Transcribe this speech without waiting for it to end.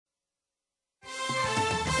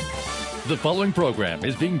The following program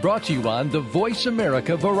is being brought to you on the Voice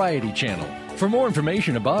America Variety Channel. For more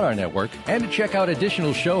information about our network and to check out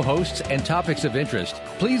additional show hosts and topics of interest,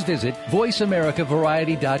 please visit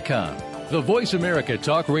voiceamericavariety.com. The Voice America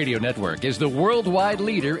Talk Radio Network is the worldwide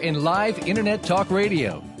leader in live Internet talk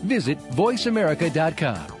radio. Visit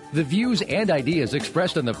voiceamerica.com. The views and ideas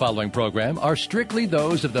expressed on the following program are strictly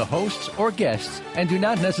those of the hosts or guests and do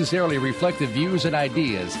not necessarily reflect the views and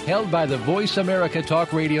ideas held by the Voice America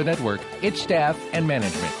Talk Radio Network, its staff, and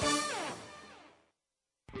management.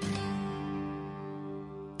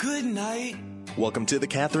 Good night. Welcome to the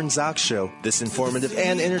Kathryn Zox Show. This informative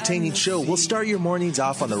and entertaining show will start your mornings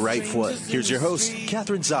off on the right foot. Here's your host,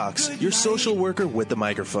 Kathryn Zox, your social worker with the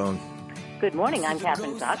microphone. Good morning. I'm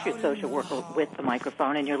Kathryn Zox, your social worker with the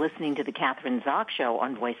microphone, and you're listening to the Kathryn Zox Show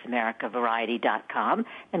on VoiceAmericaVariety.com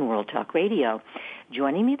and World Talk Radio.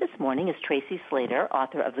 Joining me this morning is Tracy Slater,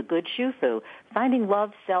 author of The Good Shufu, Finding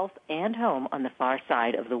Love, Self, and Home on the Far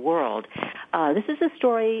Side of the World. This is a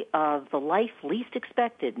story of the life least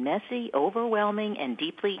expected, messy, overwhelming, and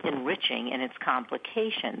deeply enriching in its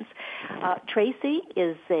complications. Tracy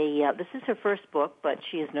is this is her first book, but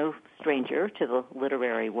she is no stranger to the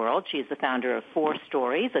literary world. She is the founder of 4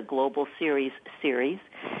 Stories, a global series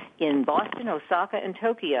in Boston, Osaka, and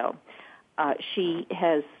Tokyo. She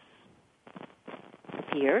has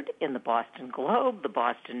appeared in the Boston Globe, the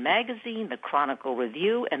Boston Magazine, the Chronicle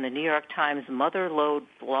Review, and the New York Times Motherlode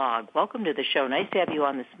blog. Welcome to the show. Nice to have you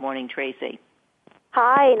on this morning, Tracy.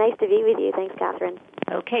 Hi, nice to be with you. Thanks, Kathryn.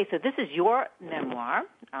 Okay, so this is your memoir,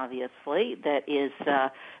 obviously, that is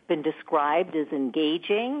been described as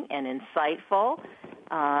engaging and insightful.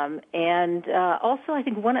 And also, I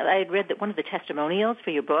think I had read that one of the testimonials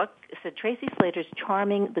for your book said Tracy Slater's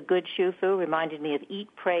charming The Good Shufu reminded me of Eat,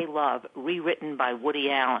 Pray, Love, rewritten by Woody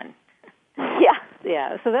Allen.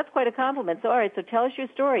 Yeah, so that's quite a compliment. So, all right, so tell us your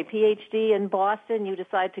story. PhD in Boston, you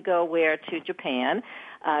decide to go where? To Japan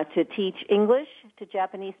to teach English to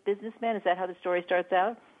Japanese businessmen. Is that how the story starts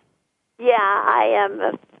out? Yeah, I am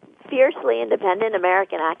a fiercely independent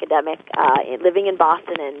American academic living in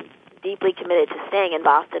Boston and deeply committed to staying in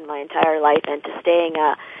Boston my entire life and to staying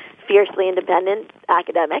a fiercely independent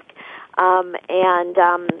academic. And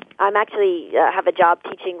I'm actually have a job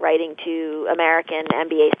teaching writing to American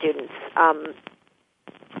MBA students.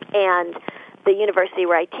 And the university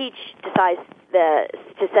where I teach decides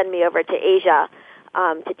to send me over to Asia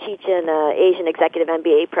to teach in an Asian Executive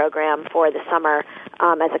MBA program for the summer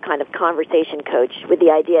as a kind of conversation coach, with the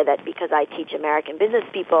idea that because I teach American business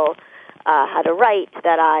people how to write,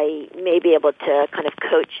 that I may be able to kind of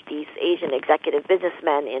coach these Asian executive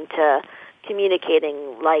businessmen into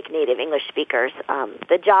communicating like native English speakers.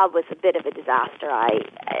 The job was a bit of a disaster. I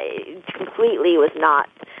completely was not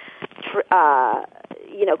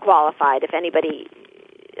qualified. If anybody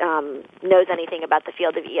knows anything about the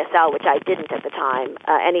field of ESL, which I didn't at the time,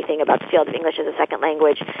 anything about the field of English as a second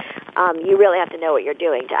language, you really have to know what you're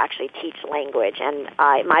doing to actually teach language. And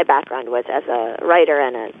my background was as a writer,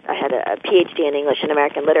 and I had a PhD in English and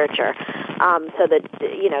American literature, so that,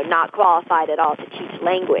 not qualified at all to teach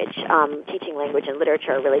language. Teaching language and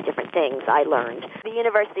literature are really different things, I learned. The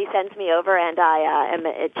university sends me over, and I am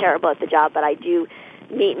terrible at the job, but I do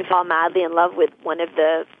meet and fall madly in love with one of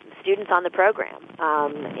the students on the program,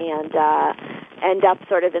 and end up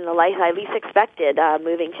sort of in the life I least expected,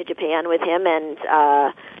 moving to Japan with him and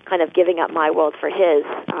kind of giving up my world for his.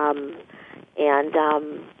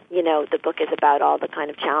 The book is about all the kind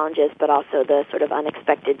of challenges, but also the sort of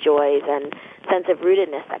unexpected joys and sense of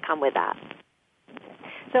rootedness that come with that.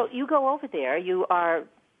 So you go over there, you are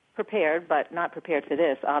prepared, but not prepared for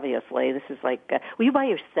this, obviously. This is like, were you by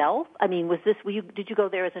yourself? I mean, did you go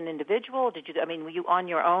there as an individual? Were you on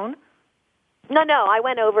your own? No, I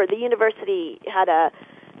went over. The university had a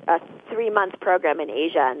 3-month program in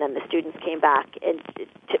Asia, and then the students came back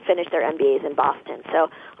to finish their MBAs in Boston. So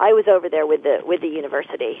I was over there with the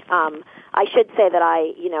university. I should say that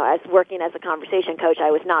as working as a conversation coach,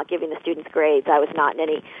 I was not giving the students grades. I was not in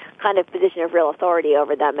any kind of position of real authority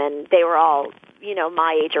over them, and they were all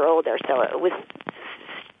my age or older, so it was,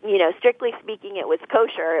 strictly speaking, it was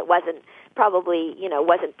kosher. It wasn't probably,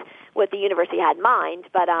 wasn't what the university had in mind,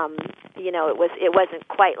 but, it wasn't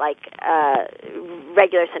quite like a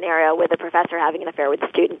regular scenario with a professor having an affair with a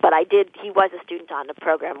student, but he was a student on the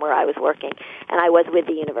program where I was working, and I was with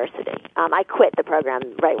the university. I quit the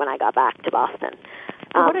program right when I got back to Boston.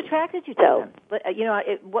 So what attracted you to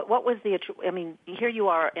them? What was the? Here you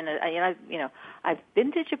are I've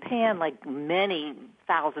been to Japan like many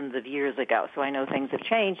thousands of years ago. So I know things have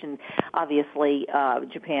changed, and obviously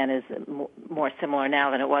Japan is more similar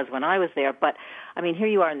now than it was when I was there. But, I mean, here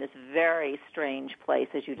you are in this very strange place,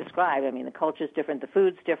 as you described. I mean, the culture's different, the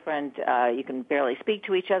food's different, you can barely speak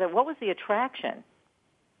to each other. What was the attraction?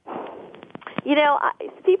 You know,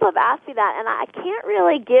 people have asked me that, and I can't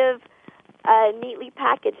really give a neatly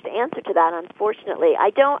packaged answer to that, unfortunately.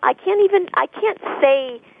 I can't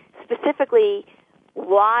say specifically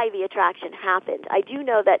why the attraction happened. I do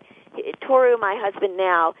know that Toru, my husband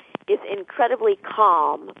now, is an incredibly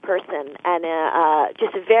calm person and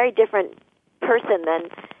just a very different person than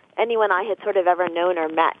anyone I had sort of ever known or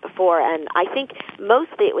met before. And I think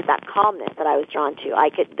mostly it was that calmness that I was drawn to.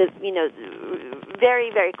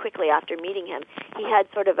 Very, very quickly after meeting him, he had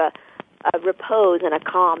sort of a repose and a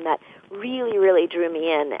calm that really, really drew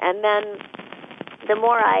me in. And then the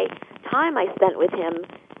more time I spent with him,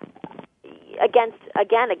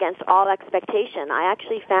 against all expectation, I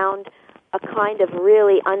actually found a kind of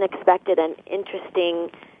really unexpected and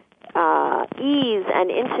interesting ease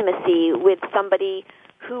and intimacy with somebody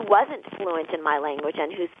who wasn't fluent in my language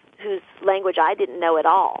and whose language I didn't know at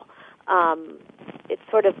all. It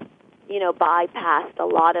sort of, bypassed a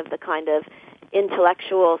lot of the kind of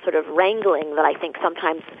intellectual sort of wrangling that I think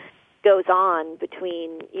sometimes goes on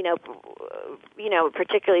between,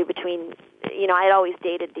 particularly between, I had always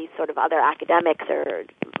dated these sort of other academics or,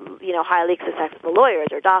 highly successful lawyers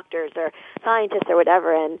or doctors or scientists or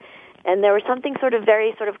whatever, and there was something sort of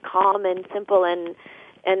very sort of calm and simple and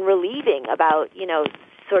relieving about,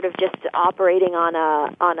 sort of just operating on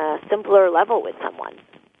a simpler level with someone.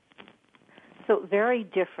 So very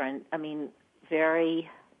different. I mean, very,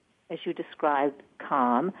 as you described,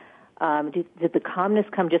 calm. Did the calmness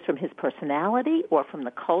come just from his personality or from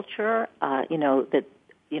the culture?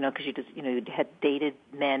 Because you had dated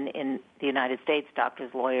men in the United States,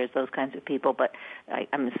 doctors, lawyers, those kinds of people, but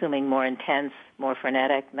I'm assuming more intense, more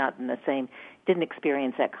frenetic, not in the same, didn't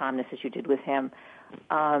experience that calmness as you did with him.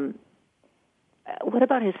 What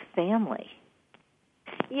about his family?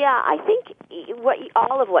 Yeah, I think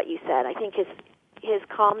all of what you said, I think his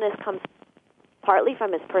calmness comes partly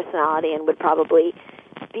from his personality and would probably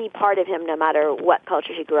be part of him no matter what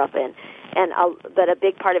culture he grew up in. But a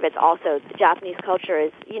big part of it's also the Japanese culture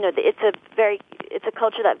is, it's a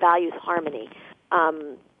culture that values harmony.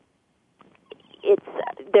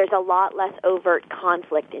 There's a lot less overt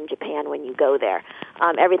conflict in Japan when you go there.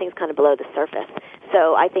 Everything's kind of below the surface.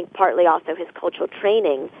 So I think partly also his cultural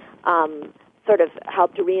training sort of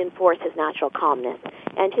helped to reinforce his natural calmness.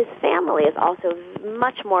 And his family is also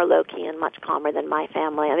much more low-key and much calmer than my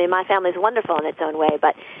family. I mean, my family is wonderful in its own way,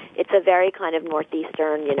 but it's a very kind of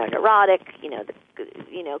northeastern, neurotic,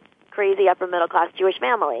 crazy upper-middle-class Jewish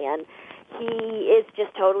family. And he is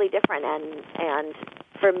just totally different. And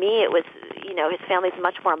for me, it was, his family's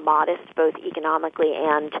much more modest, both economically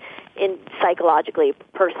and psychologically,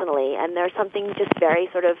 personally. And there's something just very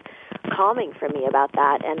sort of calming for me about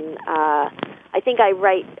that. And I think I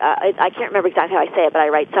write, I can't remember exactly how I say it, but I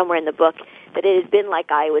write somewhere in the book that it has been like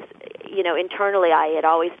I was, internally I had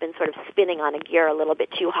always been sort of spinning on a gear a little bit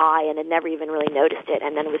too high and had never even really noticed it.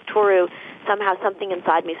 And then with Toru, somehow something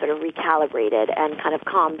inside me sort of recalibrated and kind of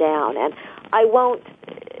calmed down. And I won't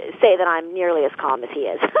say that I'm nearly as calm as he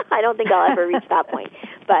is. I don't think I'll ever reach that point.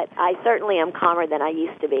 But I certainly am calmer than I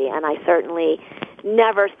used to be, and I certainly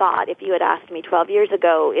never thought, if you had asked me 12 years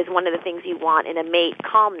ago, is one of the things you want in a mate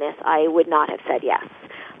calmness, I would not have said yes.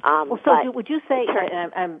 Would you say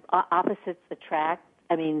opposites attract?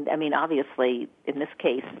 I mean, obviously, in this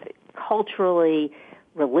case, culturally,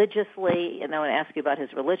 religiously, and I want to ask you about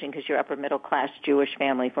his religion because you're upper middle class Jewish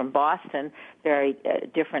family from Boston, very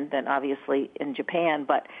different than obviously in Japan.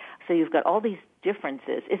 But so you've got all these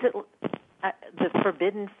differences. Is it the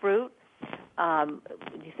forbidden fruit? Do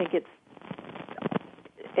you think it's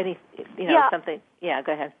something? Yeah,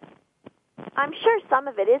 go ahead. I'm sure some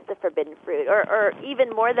of it is the forbidden fruit, or even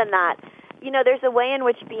more than that. There's a way in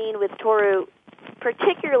which being with Toru,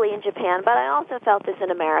 particularly in Japan, but I also felt this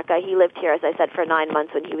in America. He lived here, as I said, for 9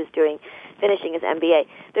 months when he was finishing his MBA.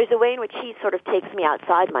 There's a way in which he sort of takes me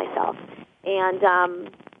outside myself. And,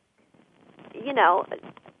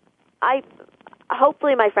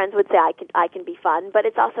 hopefully my friends would say I can be fun, but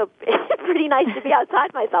it's also pretty nice to be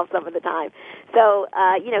outside myself some of the time. So,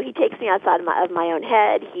 he takes me outside of my own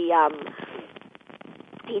head. He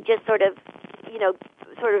just sort of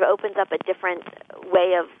opens up a different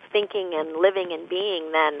way of thinking and living and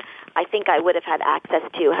being than I think I would have had access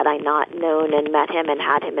to had I not known and met him and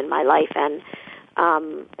had him in my life. And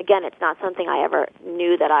again, it's not something I ever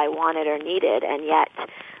knew that I wanted or needed, and yet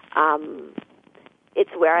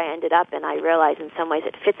it's where I ended up, and I realize in some ways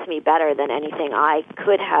it fits me better than anything I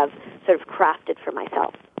could have sort of crafted for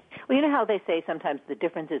myself. Well, you know how they say sometimes the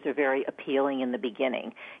differences are very appealing in the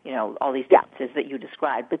beginning, all these differences that you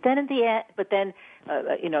described. But then at the end,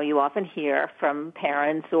 you often hear from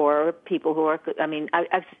parents or people who are,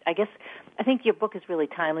 I think your book is really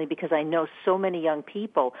timely because I know so many young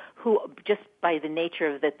people who, just by the nature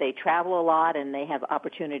of that they travel a lot and they have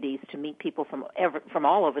opportunities to meet people from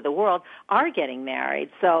all over the world, are getting married.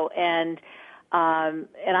 And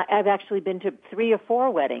I've actually been to 3 or 4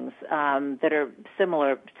 weddings that are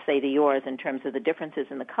similar, say, to yours in terms of the differences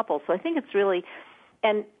in the couple. So I think it's really,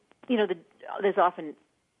 and, there's often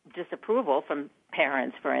disapproval from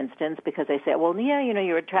parents, for instance, because they say, well, yeah,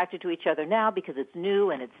 you're attracted to each other now because it's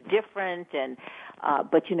new and it's different. And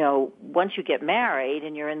but, once you get married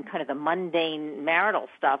and you're in kind of the mundane marital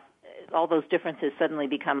stuff, all those differences suddenly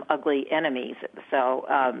become ugly enemies. So,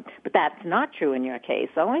 but that's not true in your case.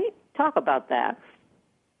 So why don't you talk about that?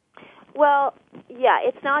 Well, yeah,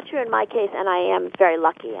 it's not true in my case, and I am very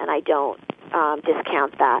lucky, and I don't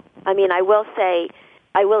discount that. I mean, I will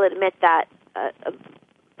admit that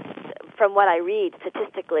from what I read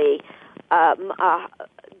statistically,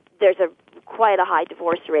 there's quite a high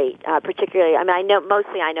divorce rate, particularly, I know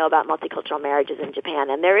about multicultural marriages in Japan,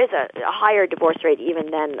 and there is a higher divorce rate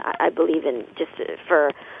even than I believe in just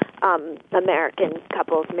for American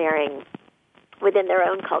couples marrying within their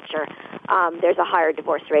own culture. There's a higher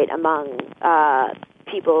divorce rate among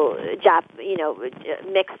people,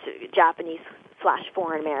 mixed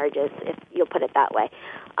Japanese/foreign marriages, if you'll put it that way.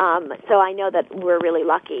 So I know that we're really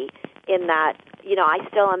lucky in that, I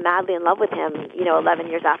still am madly in love with him, 11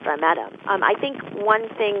 years after I met him. I think one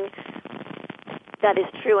thing that is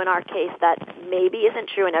true in our case that maybe isn't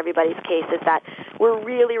true in everybody's case is that we're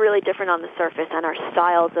really, really different on the surface, and our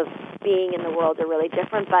styles of being in the world are really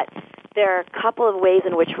different, but there are a couple of ways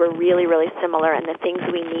in which we're really, really similar, and the things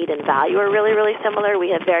we need and value are really, really similar. We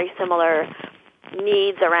have very similar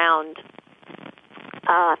needs around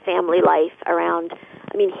family life, around,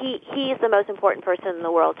 he is the most important person in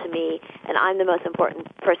the world to me, and I'm the most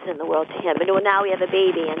important person in the world to him. And now we have a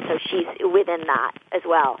baby, and so she's within that as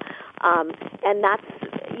well. And that's,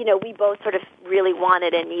 we both sort of really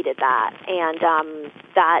wanted and needed that. And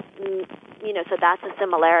so that's a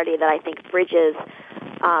similarity that I think bridges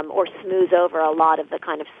or smooths over a lot of the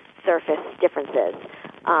kind of surface differences.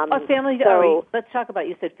 Let's talk about,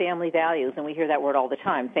 you said family values, and we hear that word all the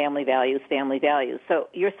time, family values. So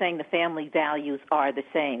you're saying the family values are the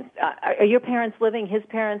same. Are your parents living, his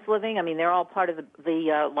parents living? They're all part of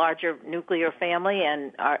the larger nuclear family,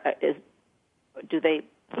 and do they?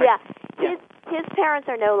 Yeah. His parents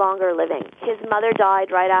are no longer living. His mother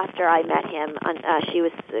died right after I met him. She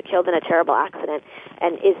was killed in a terrible accident,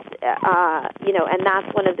 and and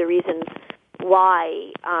that's one of the reasons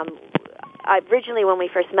why. Originally, when we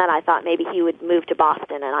first met, I thought maybe he would move to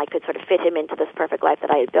Boston and I could sort of fit him into this perfect life that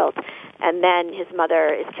I had built. And then his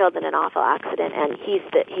mother is killed in an awful accident, and he's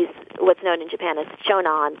what's known in Japan as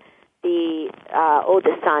shonan, the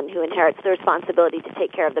oldest son who inherits the responsibility to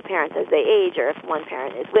take care of the parents as they age, or if one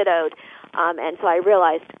parent is widowed. And so I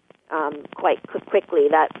realized quite quickly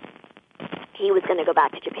that he was going to go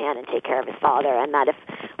back to Japan and take care of his father, and that if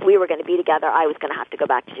we were going to be together, I was going to have to go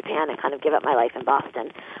back to Japan and kind of give up my life in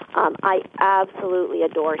Boston. I absolutely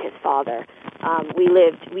adored his father. We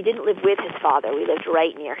didn't live with his father. We lived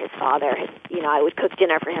right near his father. I would cook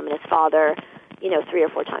dinner for him and his father, 3 or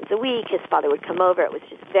 4 times a week. His father would come over. It was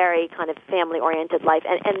just very kind of family-oriented life,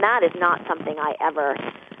 and that is not something I ever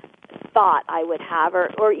thought I would have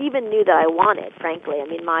or even knew that I wanted, frankly.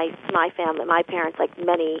 My family, my parents, like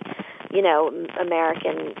many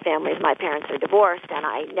American families, my parents are divorced, and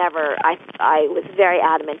I was very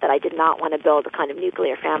adamant that I did not want to build a kind of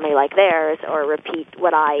nuclear family like theirs or repeat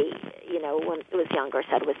what I, when I was younger,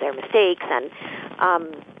 said was their mistakes. And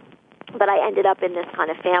but I ended up in this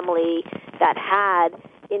kind of family that had,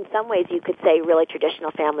 in some ways, you could say, really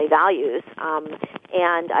traditional family values,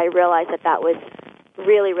 and I realized that was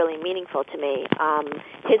really, really meaningful to me.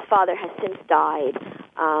 His father has since died.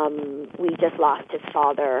 We just lost his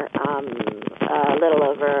father a little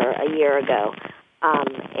over a year ago.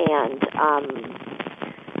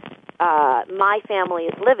 My family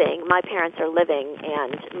is living. My parents are living,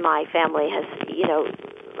 and my family has,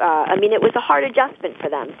 it was a hard adjustment for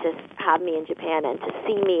them to have me in Japan and to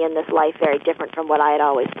see me in this life very different from what I had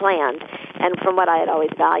always planned and from what I had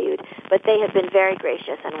always valued. But they have been very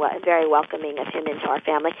gracious and very welcoming of him into our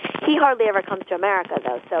family. He hardly ever comes to America,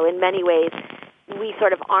 though, so in many ways we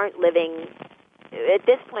sort of aren't living at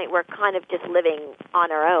this point, we're kind of just living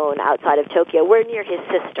on our own outside of Tokyo. We're near his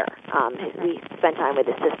sister. We spend time with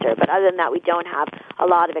his sister. But other than that, we don't have a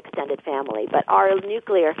lot of extended family. But our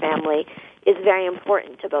nuclear family is very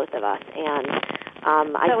important to both of us. And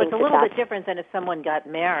I think it's a little bit different than if someone got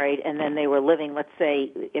married and then they were living, let's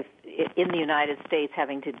say, if in the United States,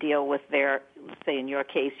 having to deal with their, say in your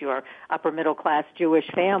case, your upper middle class Jewish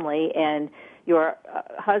family, and your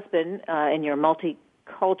husband in your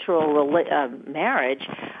multicultural marriage,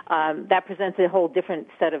 that presents a whole different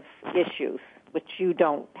set of issues, which you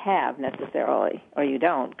don't have necessarily, or you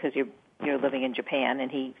don't, because you're living in Japan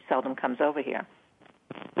and he seldom comes over here.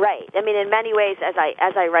 Right. I mean, in many ways, as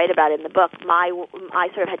I write about in the book, I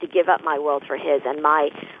sort of had to give up my world for his, and my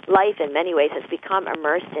life in many ways has become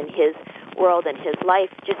immersed in his world and his life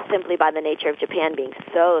just simply by the nature of Japan being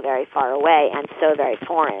so very far away and so very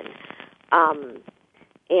foreign.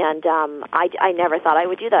 I never thought I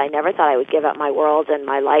would do that. I never thought I would give up my world and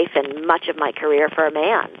my life and much of my career for a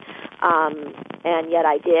man. And yet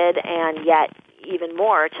I did, and yet even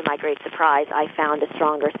more, to my great surprise, I found a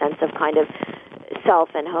stronger sense of kind of self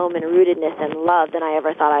and home and rootedness and love than I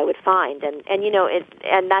ever thought I would find.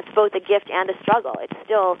 And that's both a gift and a struggle.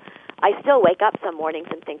 I still wake up some mornings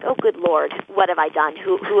and think, oh, good Lord, what have I done?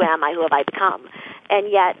 Who am I? Who have I become? And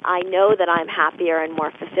yet I know that I'm happier and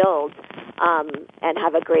more fulfilled and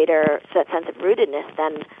have a greater sense of rootedness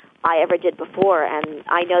than I ever did before. And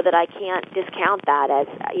I know that I can't discount that as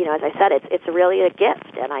I said, it's really a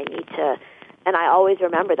gift, and I need to, and I always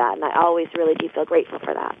remember that, and I always really do feel grateful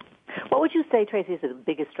for that. What would you say, Tracy, is the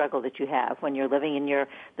biggest struggle that you have when you're living in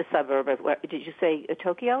the suburb of, did you say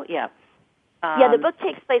Tokyo? Yeah. The book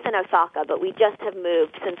takes place in Osaka, but we just have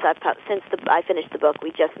moved since I finished the book.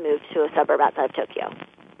 We just moved to a suburb outside of Tokyo.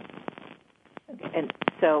 And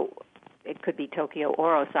so it could be Tokyo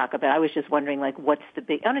or Osaka, but I was just wondering, what's the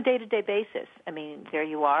big, on a day-to-day basis? I mean, there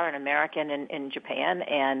you are, an American in Japan,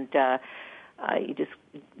 and you just,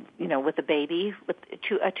 with a baby, with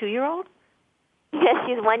a 2-year-old? Yes,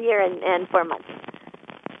 she's 1 year and 4 months.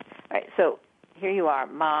 All right, so here you are,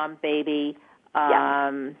 mom, baby,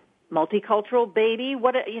 yeah. Multicultural baby.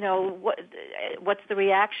 What's the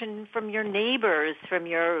reaction from your neighbors, from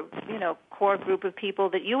your core group of people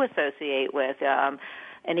that you associate with?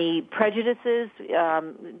 Any prejudices?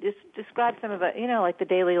 Just describe some of it. Like the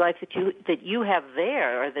daily life that you have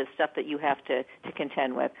there, or the stuff that you have to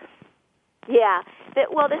contend with. Yeah.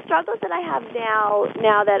 The struggles that I have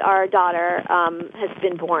now that our daughter has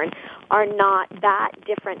been born, are not that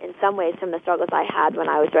different in some ways from the struggles I had when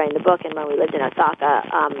I was writing the book and when we lived in Osaka.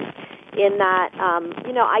 In that,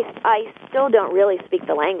 I still don't really speak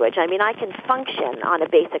the language. I mean, I can function on a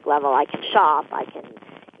basic level. I can shop. I can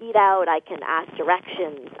eat out. I can ask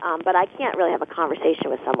directions. But I can't really have a conversation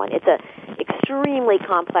with someone. It's an extremely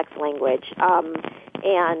complex language.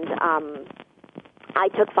 I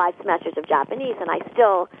took 5 semesters of Japanese, and I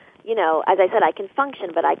still, as I said, I can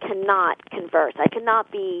function, but I cannot converse. I cannot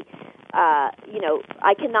be,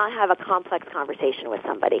 I cannot have a complex conversation with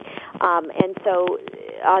somebody. And so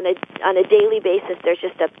on a daily basis, there's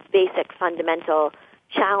just a basic fundamental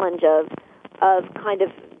challenge of kind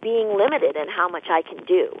of being limited in how much I can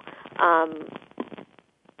do.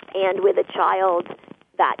 And with a child,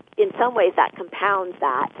 that in some ways that compounds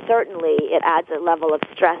that. Certainly it adds a level of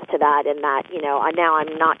stress to that, in that, now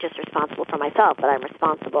I'm not just responsible for myself, but I'm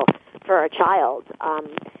responsible for a child,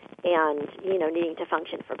 and, needing to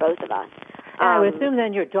function for both of us. I would assume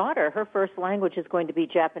then your daughter, her first language is going to be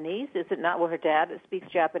Japanese. Is it not? Well, her dad speaks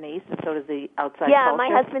Japanese, and so does the outside culture? Yeah, my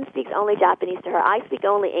husband speaks only Japanese to her. I speak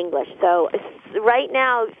only English. So right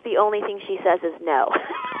now, the only thing she says is no.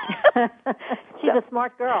 She's a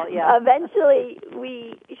smart girl, yeah. Eventually,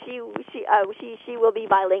 she will be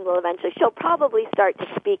bilingual eventually. She'll probably start to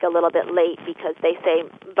speak a little bit late, because they say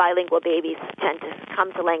bilingual babies tend to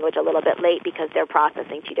come to language a little bit late because they're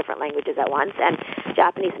processing 2 different languages at once, and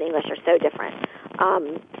Japanese and English are so different.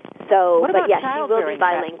 But yes, she will be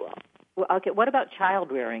bilingual. Okay, what about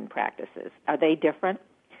child rearing practices? Are they different?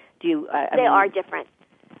 They are different.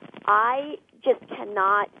 I just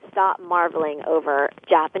cannot stop marveling over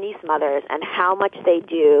Japanese mothers and how much they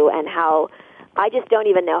do, and how I just don't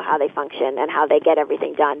even know how they function and how they get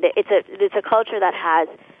everything done. It's a culture that has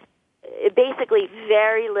basically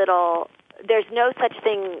very little. There's no such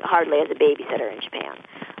thing hardly as a babysitter in Japan.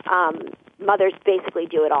 Mothers basically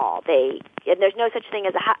do it all. And there's no such thing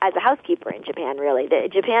as a housekeeper in Japan, really.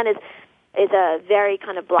 Japan is a very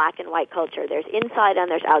kind of black and white culture. There's inside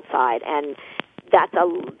and there's outside, and that's a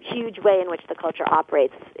huge way in which the culture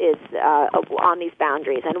operates is on these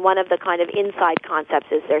boundaries. And one of the kind of inside concepts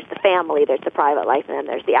is there's the family, there's the private life, and then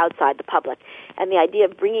there's the outside, the public. And the idea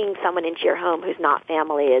of bringing someone into your home who's not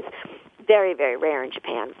family is very, very rare in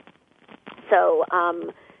Japan. So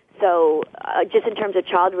just in terms of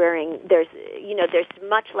child rearing, there's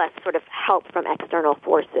much less sort of help from external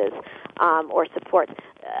forces or support.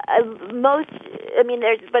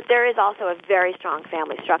 But there is also a very strong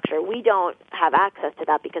family structure. We don't have access to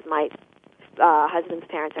that because my husband's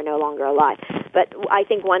parents are no longer alive. But I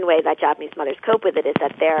think one way that Japanese mothers cope with it is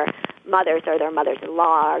that their mothers or their mothers-in-law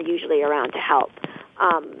are usually around to help.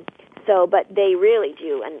 But they really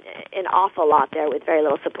do an awful lot there with very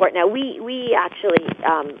little support. Now, we actually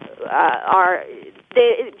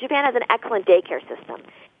Japan has an excellent daycare system,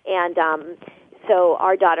 and so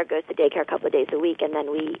our daughter goes to daycare a couple of days a week, and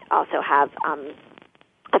then we also have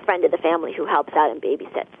a friend of the family who helps out and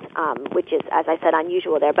babysits, which is, as I said,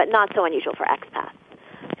 unusual there, but not so unusual for expats.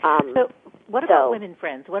 So what about women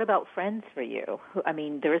friends? What about friends for you? I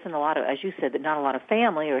mean, there isn't a lot of, as you said, not a lot of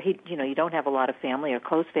family, or you don't have a lot of family or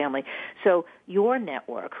close family. So your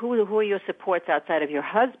network, who are your supports outside of your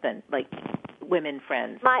husband, like women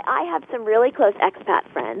friends? I have some really close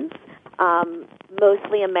expat friends,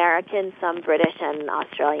 mostly American, some British and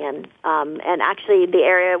Australian. And actually, the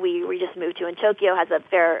area we just moved to in Tokyo has a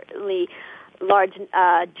fairly large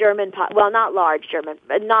German, not large,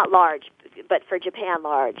 but for Japan,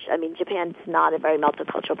 large. I mean, Japan's not a very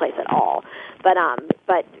multicultural place at all. But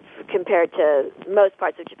compared to most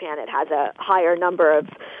parts of Japan, it has a higher number of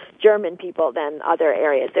German people than other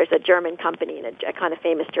areas. There's a German company and a kind of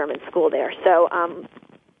famous German school there. So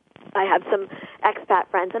I have some expat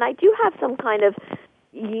friends, and I do have some kind of,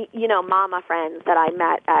 mama friends that I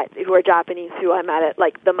met who are Japanese, who I met at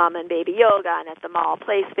like the mom and baby yoga and at the mall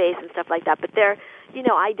play space and stuff like that. But they're,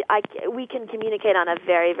 we can communicate on a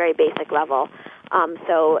very, very basic level.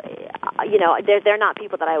 They're not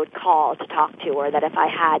people that I would call to talk to, or that if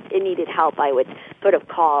I needed help, I would sort of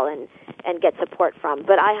call and get support from.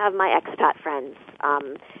 But I have my expat friends,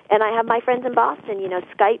 and I have my friends in Boston.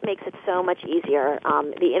 Skype makes it so much easier.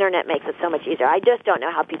 The Internet makes it so much easier. I just don't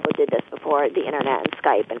know how people did this before the Internet and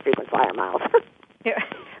Skype and frequent flyer miles. Yeah.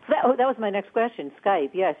 That was my next question.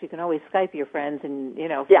 Skype, yes, you can always Skype your friends and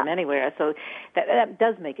from anywhere. So that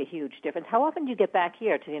does make a huge difference. How often do you get back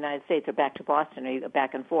here to the United States or back to Boston, or you go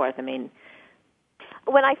back and forth? I mean,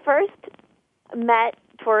 when I first met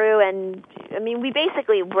Toru, we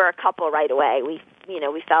basically were a couple right away. We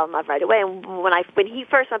fell in love right away. And when he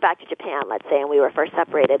first went back to Japan, let's say, and we were first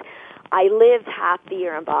separated, I lived half the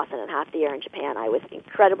year in Boston and half the year in Japan. I was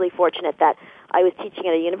incredibly fortunate that I was teaching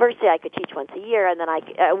at a university. I could teach once a year, and then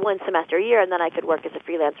one semester a year, and then I could work as a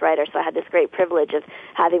freelance writer. So I had this great privilege of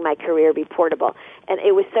having my career be portable. And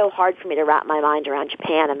it was so hard for me to wrap my mind around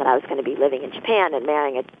Japan, and that I was going to be living in Japan and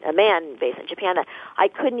marrying a man based in Japan, that I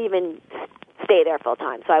couldn't even stay there full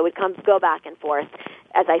time. So I would go back and forth.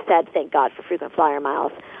 As I said, thank God for frequent flyer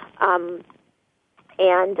miles.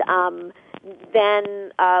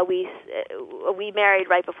 Then we married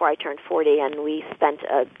right before I turned 40, and we spent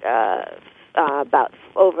a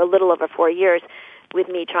little over 4 years with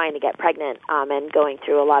me trying to get pregnant and going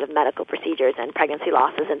through a lot of medical procedures and pregnancy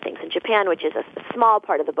losses and things in Japan, which is a small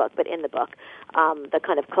part of the book, but in the book, the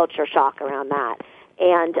kind of culture shock around that.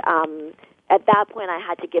 And at that point, I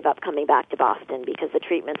had to give up coming back to Boston because the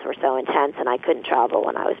treatments were so intense, and I couldn't travel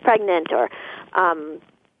when I was pregnant. So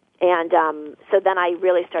then I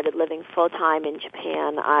really started living full-time in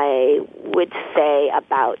Japan, I would say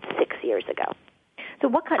about 6 years ago. So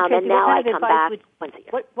what kind, and now I come back once a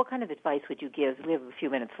year. What kind of advice would you give? We have a few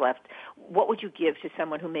minutes left. What would you give to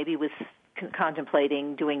someone who maybe was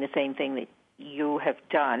contemplating doing the same thing that you have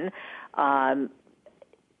done?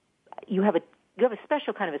 You have a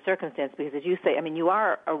special kind of a circumstance because, as you say, you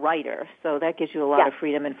are a writer, so that gives you a lot of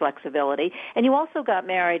freedom and flexibility. And you also got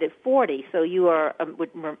married at 40, so you are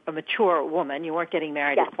a mature woman. You weren't getting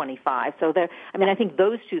married at 25. So I think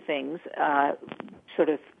those two things, sort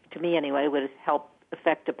of, to me anyway, would help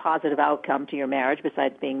affect a positive outcome to your marriage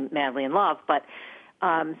besides being madly in love. But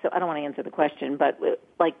so I don't want to answer the question, but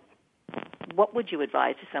what would you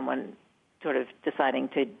advise to someone sort of deciding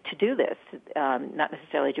to do this? Not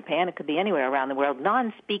necessarily Japan, it could be anywhere around the world.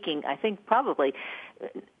 Non-speaking, I think probably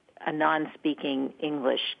a non-speaking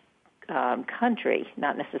English country,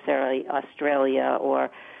 not necessarily Australia or,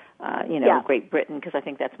 Great Britain, because I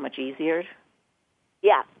think that's much easier.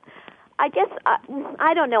 Yeah. I guess,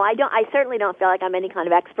 I don't know. I certainly don't feel like I'm any kind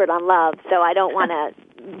of expert on love, so I don't want to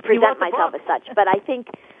present myself as such. But I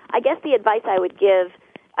guess the advice I would give,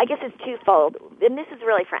 I guess it's twofold, and this is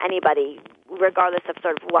really for anybody regardless of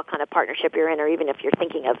sort of what kind of partnership you're in, or even if you're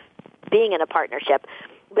thinking of being in a partnership.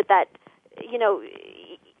 But that,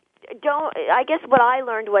 I guess what I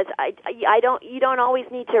learned was you don't always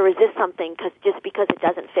need to resist something just because it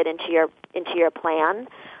doesn't fit into your plan.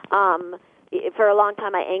 For a long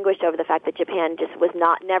time, I anguished over the fact that Japan just was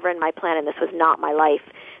never in my plan, and this was not my life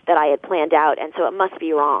that I had planned out, and so it must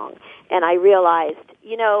be wrong. And I realized,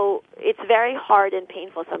 it's very hard and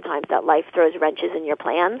painful sometimes that life throws wrenches in your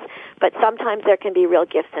plans, but sometimes there can be real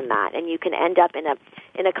gifts in that, and you can end up in a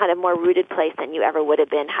kind of more rooted place than you ever would have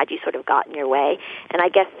been had you sort of gotten your way. And I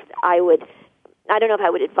guess I don't know if I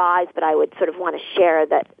would advise, but I would sort of want to share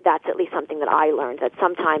that that's at least something that I learned, that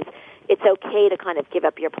sometimes it's okay to kind of give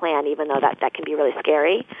up your plan, even though that can be really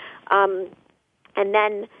scary. And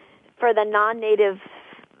then for the non-native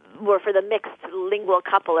or for the mixed lingual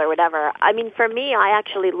couple or whatever, I mean, for me, I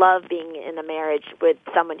actually love being in a marriage with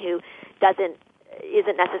someone who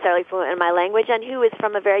isn't necessarily fluent in my language and who is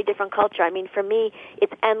from a very different culture. I mean, for me,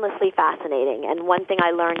 it's endlessly fascinating. And one thing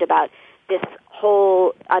I learned about this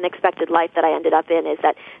whole unexpected life that I ended up in is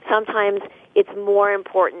that sometimes it's more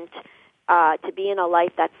important to be in a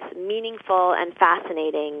life that's meaningful and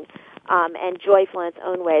fascinating and joyful in its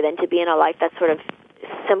own way than to be in a life that's sort of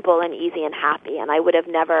simple and easy and happy. And I would have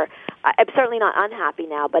never, I'm certainly not unhappy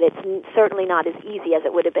now, but it's certainly not as easy as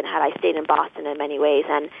it would have been had I stayed in Boston in many ways.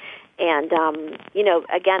 And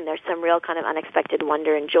again, there's some real kind of unexpected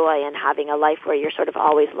wonder and joy in having a life where you're sort of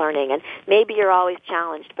always learning. And maybe you're always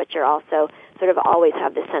challenged, but you're also sort of always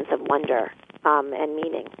have this sense of wonder and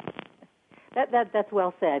meaning. That's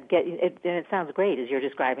well said. And it sounds great as you're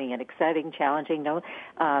describing it. Exciting, challenging.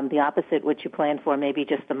 The opposite, what you planned for, maybe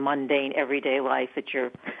just the mundane, everyday life that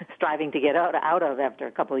you're striving to get out of after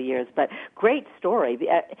a couple of years. But great story.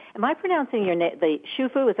 Am I pronouncing your name? The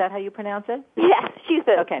Shufu? Is that how you pronounce it? Yes,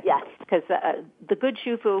 Shufu. Okay. Yes. Because the Good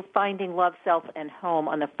Shufu, Finding Love, Self, and Home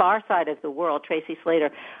on the Far Side of the World. Tracy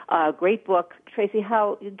Slater. Great book. Tracy,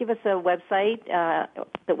 give us a website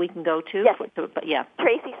that we can go to. Yes. Yeah.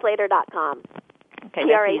 TracySlater.com. Okay,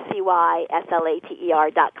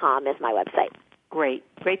 TracySlater.com is my website. Great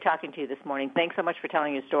talking to you this morning. Thanks so much for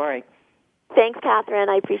telling your story. Thanks, Kathryn.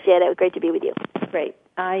 I appreciate it. It was great to be with you. Great.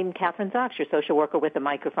 I'm Kathryn Zox, your social worker with a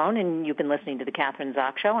microphone, and you've been listening to the Kathryn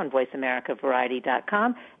Zox Show on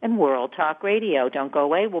VoiceAmericaVariety.com and World Talk Radio. Don't go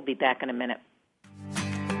away. We'll be back in a minute.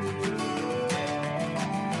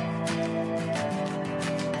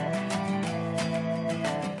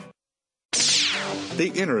 The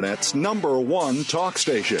Internet's #1 talk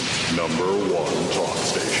station. #1 talk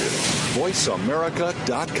station.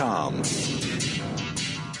 VoiceAmerica.com.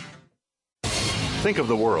 Think of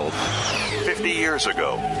the world 50 years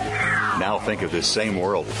ago. Now think of this same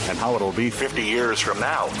world and how it'll be 50 years from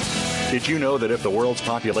now. Did you know that if the world's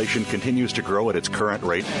population continues to grow at its current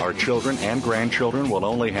rate, our children and grandchildren will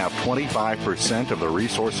only have 25% of the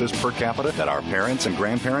resources per capita that our parents and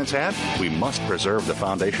grandparents had? We must preserve the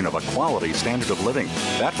foundation of a quality standard of living.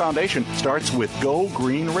 That foundation starts with Go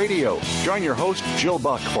Green Radio. Join your host, Jill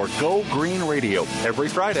Buck, for Go Green Radio every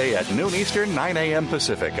Friday at noon Eastern, 9 a.m.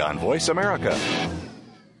 Pacific on Voice America.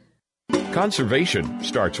 Conservation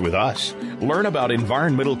starts with us. Learn about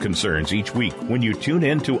environmental concerns each week when you tune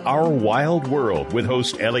in to Our Wild World with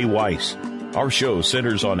host Ellie Weiss. Our show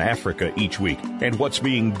centers on Africa each week and what's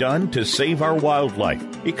being done to save our wildlife,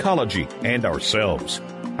 ecology, and ourselves.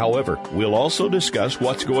 However, we'll also discuss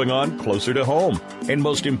what's going on closer to home. And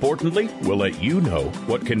most importantly, we'll let you know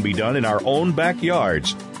what can be done in our own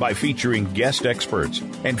backyards by featuring guest experts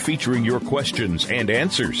and featuring your questions and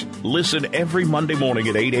answers. Listen every Monday morning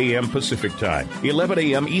at 8 a.m. Pacific Time, 11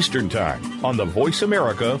 a.m. Eastern Time on the Voice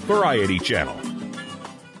America Variety Channel.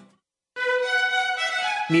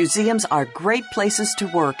 Museums are great places to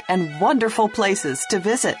work and wonderful places to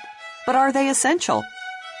visit. But are they essential?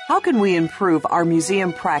 How can we improve our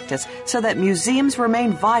museum practice so that museums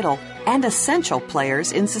remain vital and essential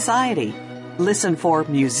players in society? Listen for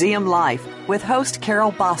Museum Life with host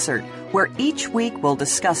Carol Bossert, where each week we'll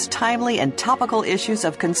discuss timely and topical issues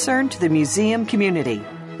of concern to the museum community.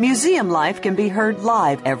 Museum Life can be heard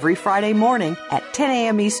live every Friday morning at 10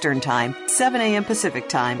 a.m. Eastern Time, 7 a.m. Pacific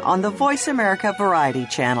Time on the Voice America Variety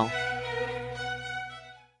Channel.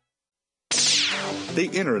 The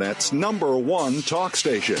Internet's #1 talk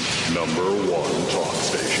station. #1 talk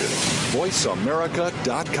station.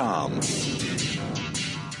 VoiceAmerica.com.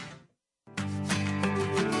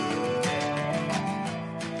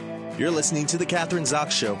 You're listening to The Kathryn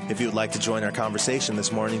Zox Show. If you would like to join our conversation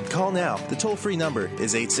this morning, call now. The toll-free number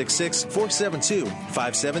is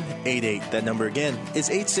 866-472-5788. That number again is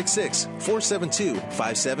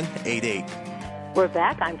 866-472-5788. We're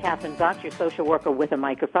back. I'm Kathryn Zox, your social worker with a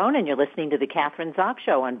microphone, and you're listening to The Kathryn Zox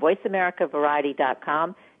Show on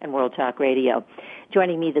VoiceAmericaVariety.com and World Talk Radio.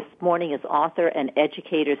 Joining me this morning is author and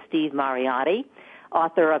educator Steve Mariotti,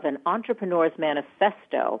 author of An Entrepreneur's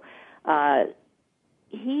Manifesto.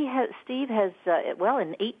 Steve has,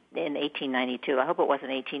 in 1892, I hope it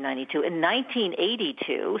wasn't 1892, in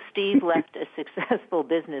 1982, Steve left a successful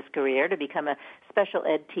business career to become a special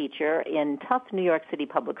ed teacher in tough New York City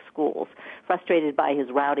public schools. Frustrated by his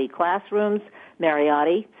rowdy classrooms,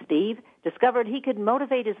 Mariotti, Steve, discovered he could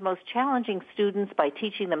motivate his most challenging students by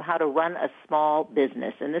teaching them how to run a small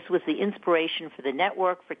business. And this was the inspiration for the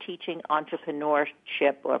Network for Teaching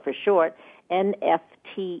Entrepreneurship, or for short,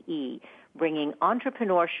 NFTE, bringing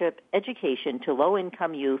entrepreneurship education to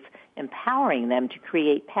low-income youth, empowering them to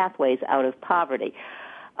create pathways out of poverty.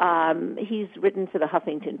 He's written for the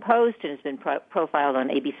Huffington Post and has been profiled on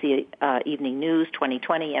ABC Evening News,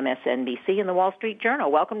 2020, MSNBC, and the Wall Street Journal.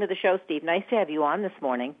 Welcome to the show, Steve. Nice to have you on this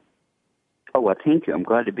morning. Oh, well, thank you. I'm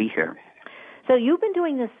glad to be here. So you've been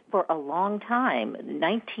doing this for a long time,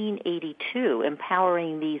 1982,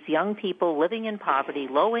 empowering these young people living in poverty,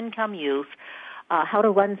 low-income youth, how to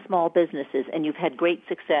run small businesses, and you've had great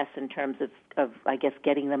success in terms of I guess,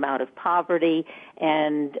 getting them out of poverty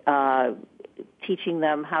and teaching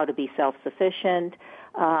them how to be self-sufficient.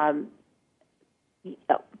 Talk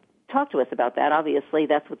to us about that. Obviously,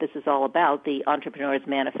 that's what this is all about, the Entrepreneur's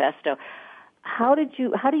Manifesto. How do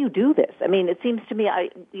you do this? I mean, it seems to me, I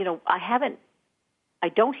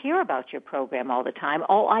don't hear about your program all the time.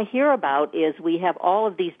 All I hear about is we have all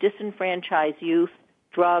of these disenfranchised youth,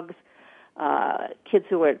 drugs, kids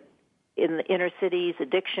who are in the inner cities,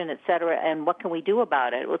 addiction, et cetera, and what can we do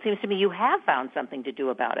about it? Well, it seems to me you have found something to do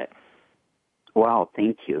about it. Well,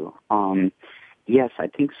 thank you. Yes, I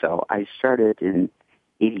think so. I started in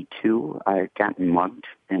 82. I had gotten mugged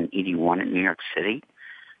in 81 in New York City,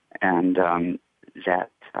 and I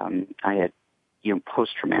had,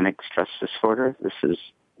 post-traumatic stress disorder. This is,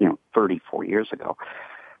 34 years ago.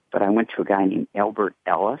 But I went to a guy named Albert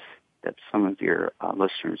Ellis that some of your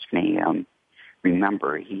listeners may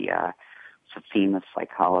remember. He was a famous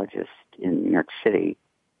psychologist in New York City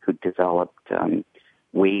who developed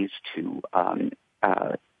ways to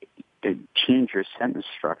change your sentence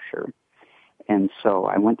structure. And so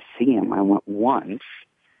I went to see him. I went once,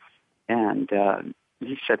 and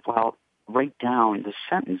he said, well, write down the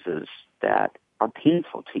sentences that are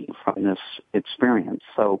painful to you from this experience.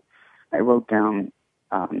 So I wrote down,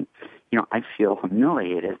 I feel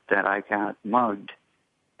humiliated that I got mugged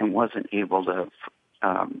and wasn't able to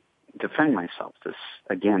defend myself. This,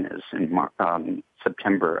 again, is in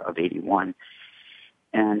September of 81.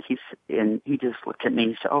 And he just looked at me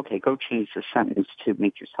and said, okay, go change the sentence to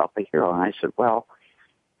make yourself a hero. And I said, well,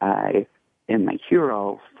 I am a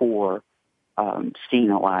hero for staying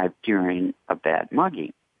alive during a bad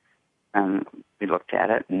mugging. And we looked at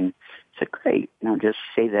it and said, great, now just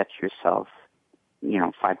say that to yourself,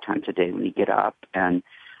 5 times a day when you get up. And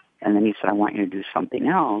then he said, I want you to do something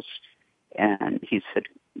else. And he said,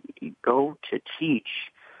 go to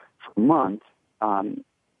teach for a month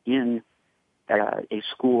in a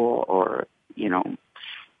school or,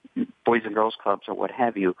 boys and girls clubs or what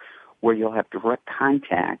have you, where you'll have direct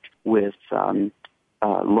contact with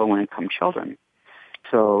low-income children.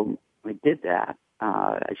 So I did that.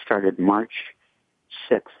 I started March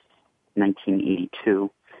 6th,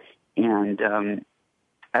 1982, and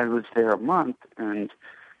I was there a month, and,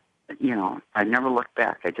 I never looked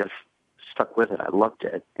back. I just stuck with it. I loved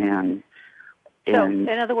it. And so, in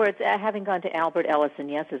other words, having gone to Albert Ellison,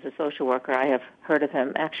 yes, as a social worker, I have heard of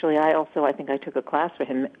him. Actually, I think I took a class with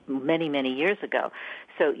him many, many years ago.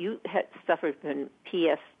 So you had suffered from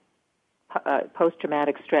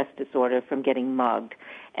post-traumatic stress disorder from getting mugged,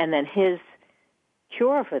 and then his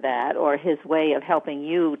cure for that, or his way of helping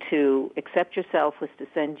you to accept yourself, was to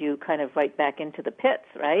send you kind of right back into the pits,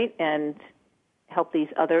 right, and help these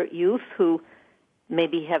other youth who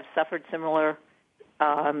maybe have suffered similar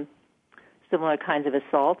kinds of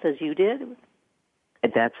assaults as you did?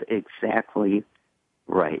 That's exactly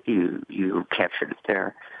right. You captured it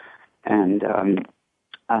there. And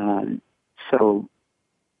so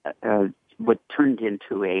what turned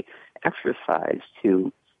into a exercise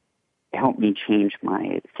to help me change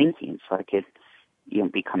my thinking so I could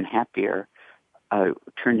become happier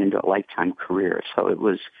turned into a lifetime career. So it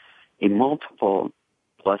was a multiple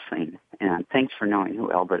blessing. And thanks for knowing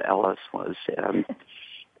who Albert Ellis was.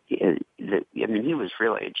 He was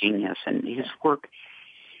really a genius, and his work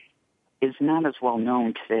is not as well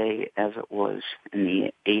known today as it was in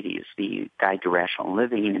the 80s, the Guide to Rational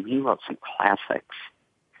Living, and he wrote some classics.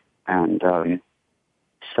 And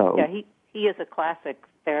he he is a classic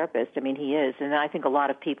therapist. I mean, he is, and I think a lot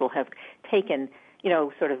of people have taken,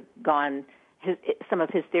 sort of gone. Some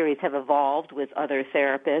of his theories have evolved with other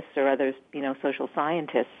therapists or other, social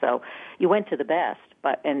scientists. So you went to the best,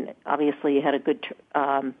 and obviously you had a good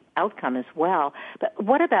outcome as well. But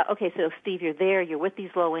what about? Okay, so Steve, you're there. You're with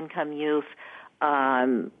these low-income youth.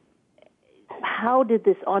 How did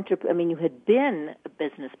this you had been a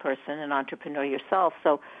business person, an entrepreneur yourself.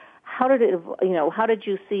 So how did it? How did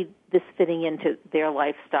you see this fitting into their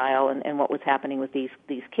lifestyle and what was happening with these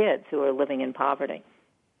kids who are living in poverty?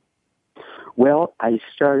 Well, I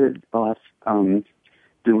started off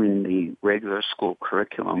doing the regular school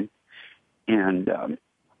curriculum, and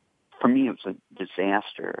for me it was a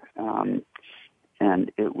disaster.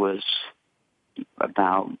 And it was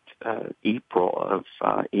about April of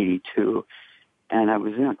 82, and I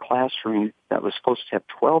was in a classroom that was supposed to have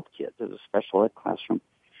 12 kids. It was a special ed classroom.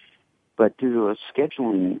 But due to a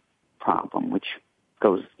scheduling problem, which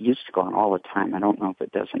used to go on all the time, I don't know if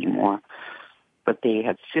it does anymore, but they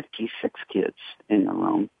had 56 kids in the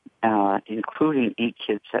room, including 8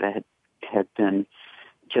 kids that had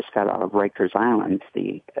just got out of Rikers Island.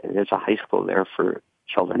 There's a high school there for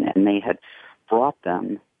children, and they had brought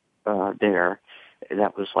them there.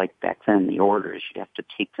 That was like back then the orders. You'd have to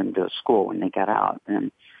take them to a school when they got out.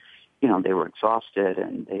 And, they were exhausted,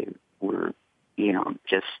 and they were,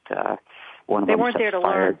 just one of them. They weren't there to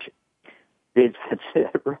learn. That's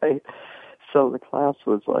it, right? So the class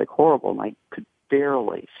was like horrible, and I could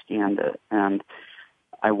barely stand it. And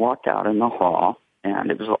I walked out in the hall,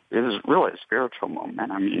 and it was really a spiritual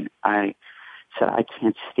moment. I mean, I said, I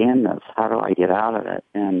can't stand this. How do I get out of it?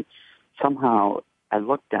 And somehow I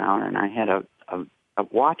looked down, and I had a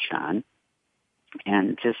watch on,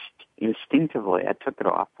 and just instinctively I took it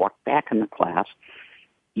off, walked back in the class.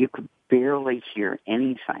 You could barely hear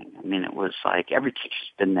anything. I mean, it was like every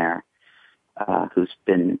teacher's been there who's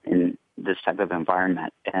been in this type of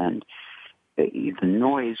environment, and the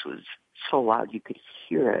noise was so loud you could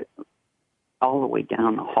hear it all the way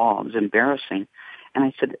down the hall. It was embarrassing. And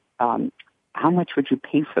I said, how much would you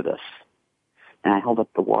pay for this? And I held up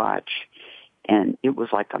the watch, and it was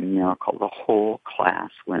like a miracle. The whole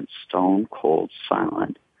class went stone cold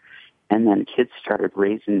silent. And then kids started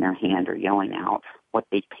raising their hand or yelling out what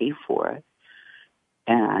they'd pay for it.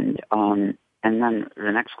 And then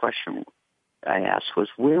the next question I asked was,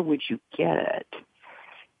 where would you get it?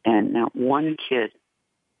 And now one kid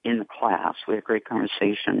in the class, we had a great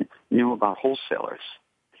conversation, knew about wholesalers.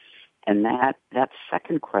 And that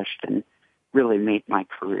second question really made my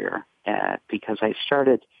career because I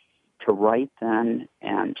started to write then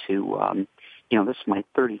and to, this is my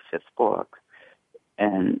 35th book.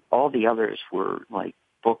 And all the others were like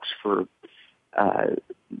books for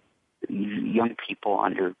young people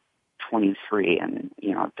under 23. And,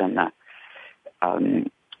 I've done that.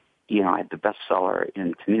 I had the bestseller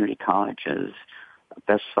in community colleges, a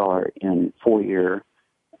bestseller in 4-year,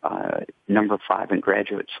 number 5 in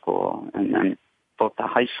graduate school, and then both the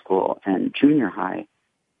high school and junior high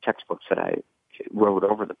textbooks that I wrote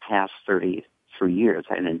over the past 33 years.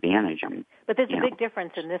 I had an advantage. But there's a big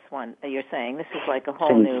difference in this one that you're saying. This is like a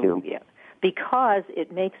whole new... Yeah, because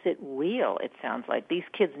it makes it real, it sounds like. These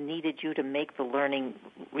kids needed you to make the learning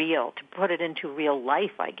real, to put it into real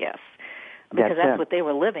life, I guess. Because that's what they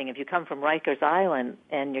were living. If you come from Rikers Island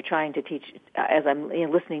and you're trying to teach, as I'm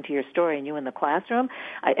listening to your story and you in the classroom,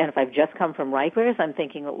 and if I've just come from Rikers, I'm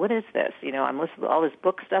thinking, well, what is this? I'm listening to all this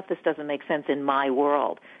book stuff. This doesn't make sense in my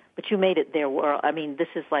world. But you made it their world. I mean, this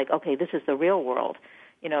is like, okay, this is the real world.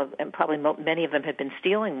 And probably many of them had been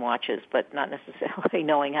stealing watches, but not necessarily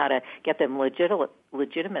knowing how to get them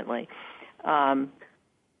legitimately. That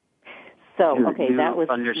was...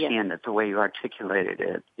 understand that the way you articulated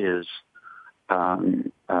it is...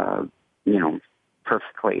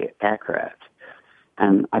 perfectly accurate.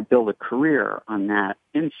 And I built a career on that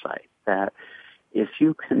insight that if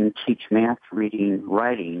you can teach math, reading,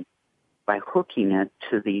 writing by hooking it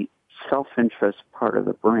to the self-interest part of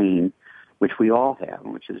the brain, which we all have,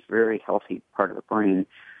 which is a very healthy part of the brain,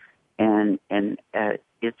 and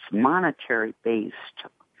it's monetary based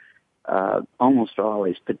almost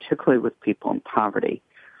always, particularly with people in poverty.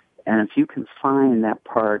 And if you can find that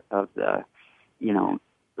part of the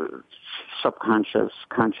subconscious,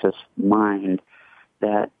 conscious mind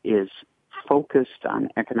that is focused on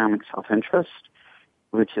economic self-interest,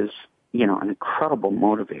 which is, an incredible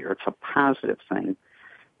motivator. It's a positive thing.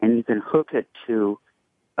 And you can hook it to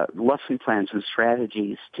lesson plans and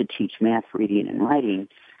strategies to teach math, reading, and writing.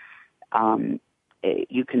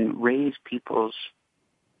 You can raise people's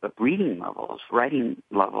reading levels, writing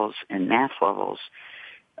levels, and math levels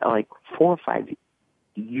like 4 or 5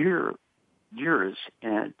 year years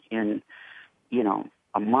in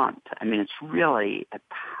a month. I mean, it's really a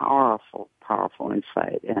powerful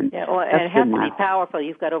insight. And yeah, well, and it has to be powerful.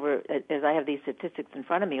 You've got over, as I have these statistics in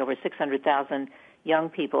front of me, over 600,000 young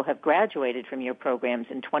people have graduated from your programs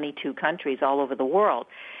in 22 countries all over the world.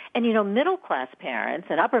 And, middle-class parents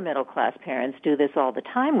and upper-middle-class parents do this all the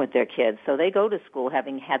time with their kids. So they go to school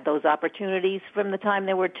having had those opportunities from the time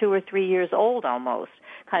they were 2 or 3 years old almost,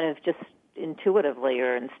 kind of just intuitively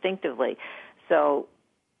or instinctively. So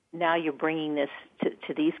now you're bringing this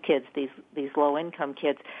to these kids, these low-income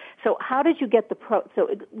kids. So how did you get so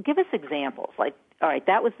give us examples. Like, all right,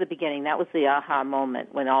 that was the beginning. That was the aha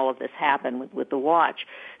moment when all of this happened with the watch.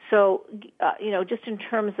 So, just in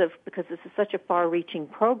terms of, because this is such a far-reaching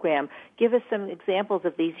program, give us some examples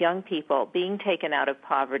of these young people being taken out of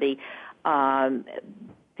poverty,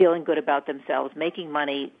 feeling good about themselves, making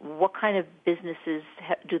money. What kind of businesses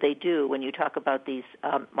do they do when you talk about these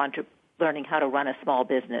learning how to run a small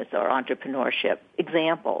business or entrepreneurship?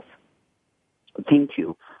 Examples. Thank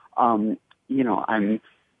you. I'm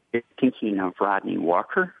thinking of Rodney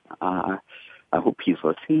Walker. I hope he's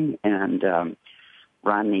listening. And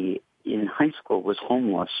Rodney, in high school, was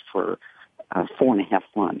homeless for 4.5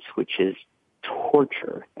 months, which is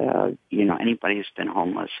torture. Anybody who's been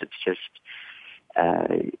homeless, it's just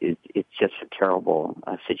a terrible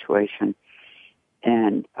situation.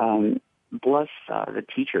 And bless the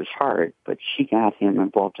teacher's heart, but she got him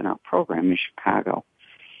involved in our program in Chicago.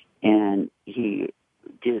 And he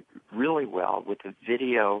did really well with a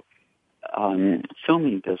video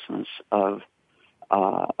filming business of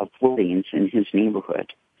weddings in his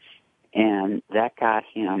neighborhood. And that got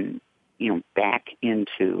him, back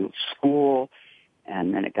into school,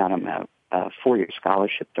 and then it got him a 4-year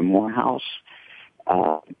scholarship to Morehouse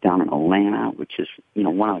down in Atlanta, which is,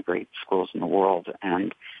 one of the great schools in the world.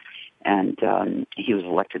 And he was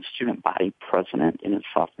elected student body president in his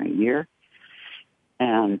sophomore year.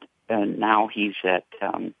 And now he's at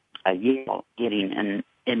Yale getting an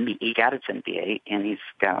MBA. He got his MBA, and he's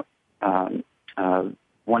got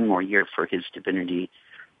one more year for his divinity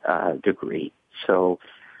degree. So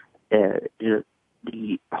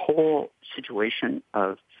the whole situation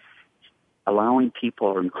of allowing people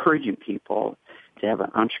or encouraging people to have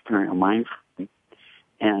an entrepreneurial mind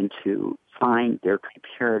and to find their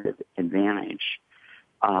comparative advantage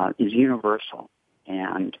is universal.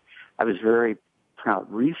 And I was very proud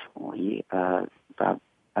recently, about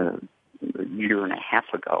a year and a half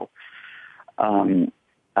ago,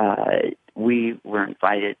 we were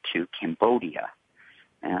invited to Cambodia,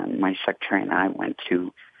 and my secretary and I went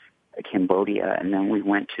to Cambodia, and then we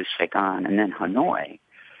went to Saigon and then Hanoi.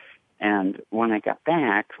 And when I got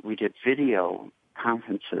back, we did video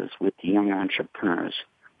conferences with the young entrepreneurs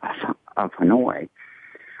of Hanoi.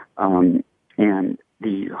 And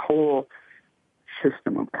the whole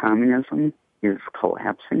system of communism is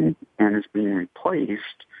collapsing and is being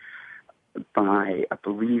replaced by a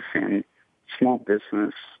belief in small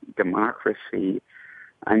business, democracy.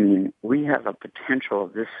 I mean, we have a potential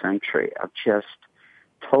of this century of just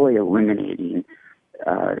totally eliminating,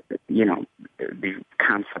 the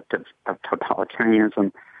concept of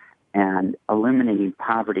totalitarianism and eliminating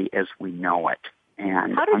poverty as we know it.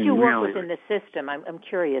 And how did you work within the system? I'm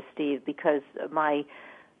curious, Steve, because I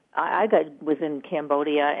was in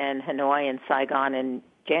Cambodia and Hanoi and Saigon in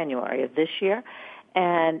January of this year,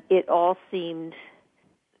 and it all seemed,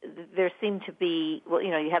 there seemed to be,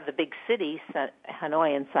 you have the big cities,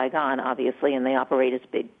 Hanoi and Saigon, obviously, and they operate as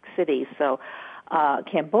big cities. So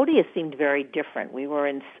Cambodia seemed very different. We were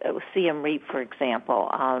in Siem Reap, for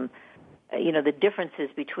example. The differences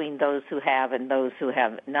between those who have and those who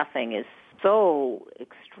have nothing is so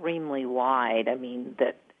extremely wide. I mean,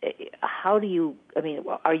 are you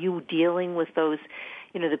dealing with those,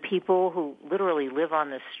 the people who literally live on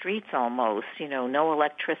the streets almost, no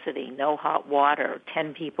electricity, no hot water,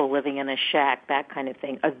 10 people living in a shack, that kind of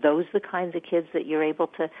thing? Are those the kinds of kids that you're able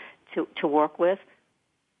to work with?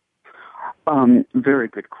 Very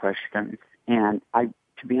good question. And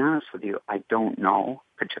to be honest with you, I don't know,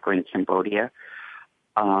 particularly in Cambodia.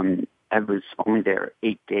 I was only there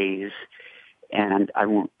 8 days, and I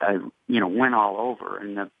went all over,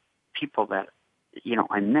 and the people that,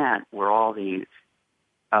 I met were all the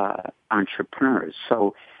entrepreneurs.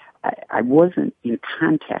 So I wasn't in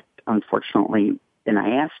contact, unfortunately, and I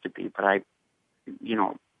asked to be, but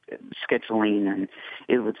scheduling, and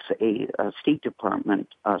it was a State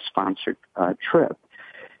Department sponsored trip.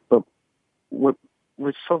 But what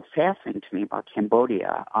was so fascinating to me about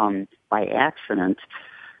Cambodia, by accident,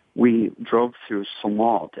 we drove through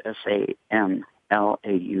Samlaut, Samlaut, and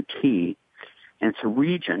it's a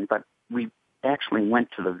region, but we actually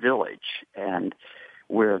went to the village and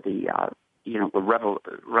where the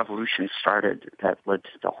revolution started that led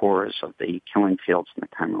to the horrors of the killing fields in the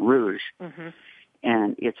Khmer Rouge. Mm-hmm.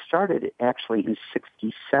 And it started actually in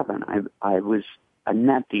 '67. I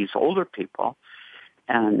met these older people,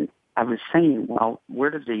 and I was saying, well,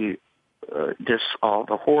 where did all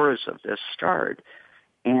the horrors of this start?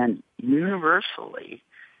 And universally,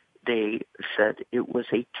 they said it was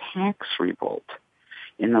a tax revolt.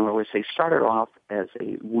 In other words, they started off as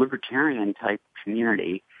a libertarian type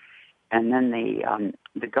community, and then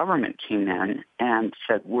the government came in and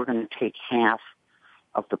said, we're going to take half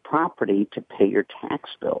of the property to pay your tax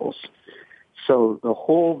bills. So the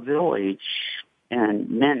whole village, and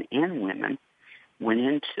men and women, went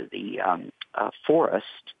into the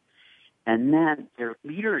forest, and then their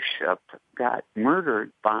leadership got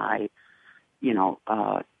murdered by,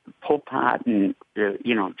 Pol Pot and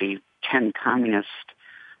the 10 communist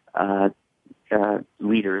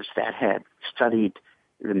leaders that had studied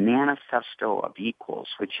the Manifesto of Equals,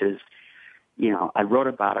 which is, I wrote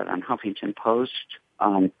about it on Huffington Post,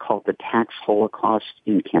 called The Tax Holocaust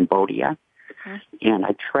in Cambodia. Mm-hmm. And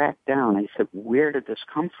I tracked down, I said, where did this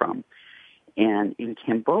come from? And in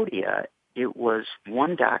Cambodia, it was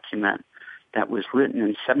one document that was written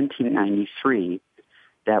in 1793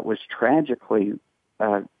 that was tragically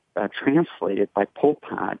translated by Pol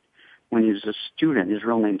Pot when he was a student, his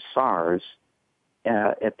real name SARS,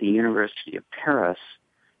 at the University of Paris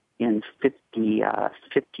in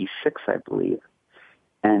 56, I believe.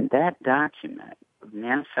 And that document,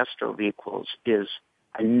 Manifesto of Equals,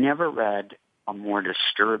 I never read a more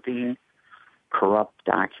disturbing, corrupt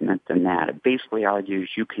document than that. It basically argues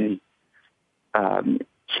you can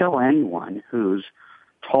kill anyone who's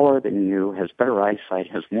taller than you, has better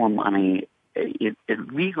eyesight, has more money. It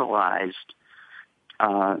legalized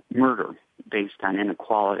murder based on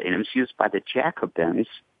inequality, and it was used by the Jacobins.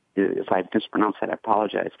 If I mispronounced that, I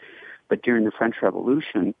apologize. But during the French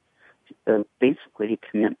Revolution, basically to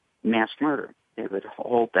commit mass murder, they would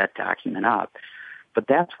hold that document up. But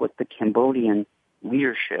that's what the Cambodian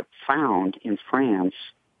leadership found in France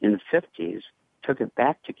in the 50s, took it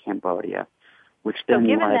back to Cambodia, which then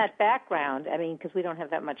given that background, I mean, because we don't have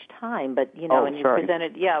that much time, but, and you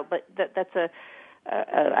presented, but that's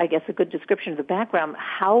I guess a good description of the background.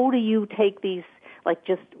 How do you take these, like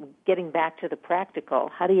just getting back to the practical,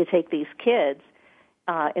 how do you take these kids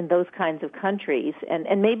in those kinds of countries?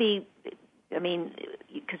 And maybe, I mean,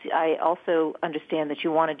 because I also understand that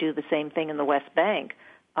you want to do the same thing in the West Bank.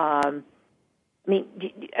 I mean,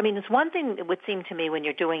 it's one thing, it would seem to me, when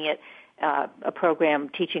you're doing it, a program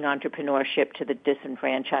teaching entrepreneurship to the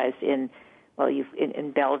disenfranchised in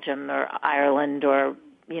Belgium or Ireland or,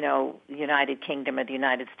 United Kingdom or the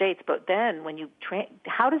United States. But then when you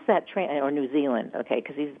how does that or New Zealand, okay,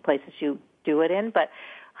 because these are the places you do it in, but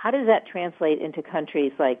how does that translate into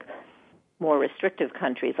countries like more restrictive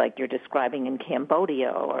countries like you're describing in Cambodia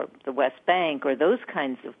or the West Bank or those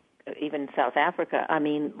kinds of, even South Africa? I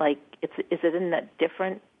mean, like, is it in that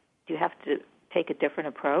different, do you have to take a different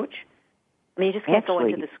approach? I mean, you just can't go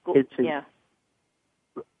into the school.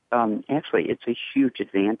 Actually, it's a huge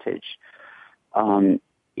advantage.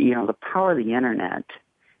 The power of the Internet,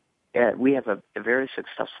 we have a very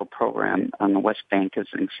successful program on the West Bank as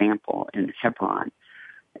an example in Hebron.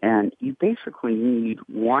 And you basically need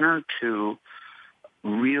one or two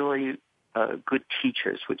really good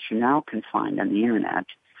teachers, which you now can find on the Internet.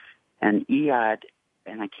 And Iyad,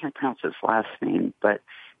 and I can't pronounce his last name, but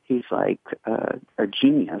he's like a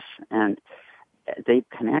genius. And they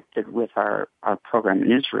connected with our program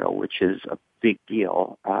in Israel, which is a big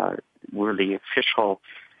deal. We're the official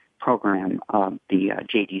program of the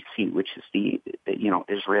JDC, which is the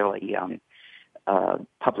Israeli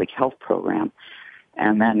public health program.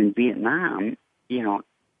 And then in Vietnam,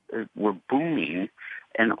 we're booming,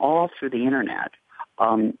 and all through the Internet.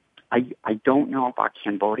 I don't know about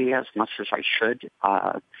Cambodia as much as I should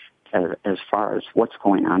as far as what's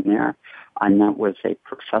going on there. I met with a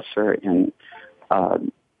professor in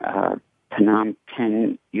Phnom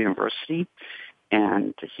Penh University,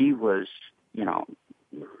 and he was,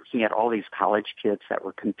 he had all these college kids that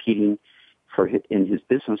were competing in his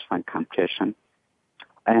business fund competition.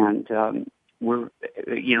 And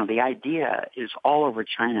the idea is all over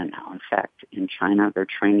China now. In fact, in China, they're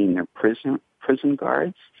training their prison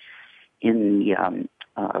guards in the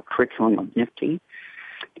curriculum of NFTE.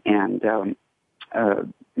 And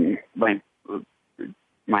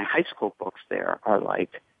my high school books there are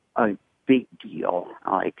like a big deal.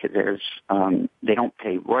 Like they don't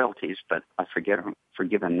pay royalties, but I've forgiven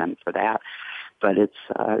them for that. But it's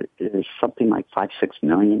something like $5-6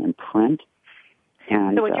 million in print.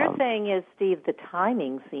 And so what you're saying is, Steve, the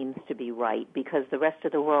timing seems to be right because the rest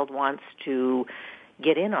of the world wants to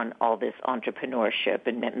get in on all this entrepreneurship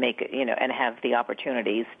and make, and have the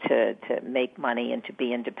opportunities to make money and to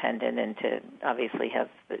be independent and to obviously have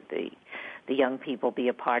the young people be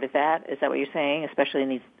a part of that. Is that what you're saying? Especially in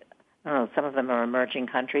these, I don't know, some of them are emerging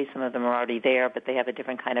countries, some of them are already there, but they have a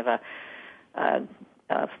different kind of a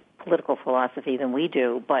political philosophy than we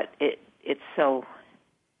do. But it's so.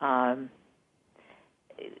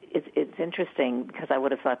 It's interesting because I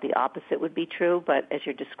would have thought the opposite would be true, but as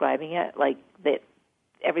you're describing it, like that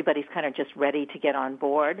everybody's kind of just ready to get on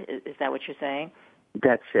board. Is that what you're saying?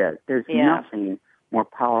 That's it. There's nothing more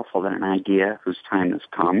powerful than an idea whose time has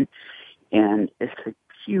come, and it's a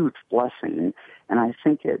huge blessing, and I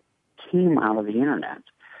think it came out of the Internet.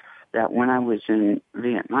 That when I was in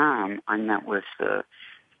Vietnam, I met with the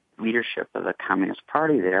leadership of the Communist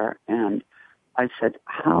Party there, and I said,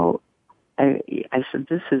 I said,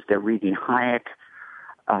 this is, they're reading Hayek,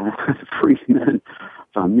 Friedman,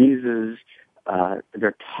 von Mises.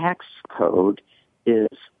 Their tax code is,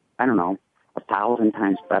 I don't know, 1,000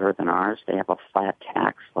 times better than ours. They have a flat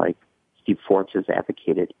tax like Steve Forbes has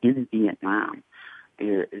advocated in Vietnam.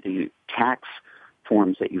 The tax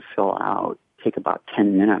forms that you fill out take about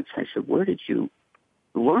 10 minutes. I said, where did you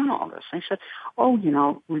learn all this? I said,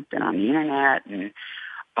 we've been on the Internet, and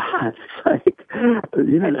it's like,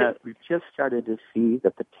 we've just started to see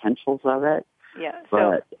the potentials of it. Yeah,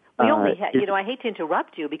 so we only I hate to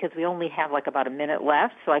interrupt you because we only have like about a minute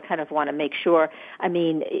left, so I kind of want to make sure. I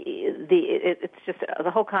mean, it's just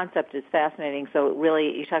the whole concept is fascinating. So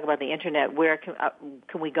really, you talk about the Internet. Where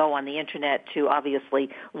can we go on the Internet to obviously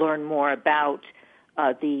learn more about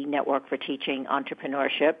the Network for Teaching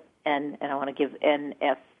Entrepreneurship? And I want to give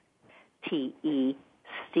NFTE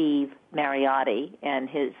Steve Mariotti, and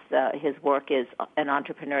his work is An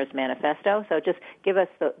Entrepreneur's Manifesto. So just give us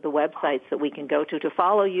the websites that we can go to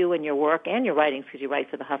follow you and your work and your writings, because you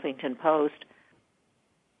write for the Huffington Post.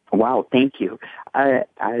 Wow, thank you. I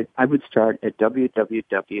would start at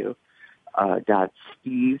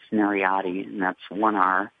www.stevemariotti, and that's one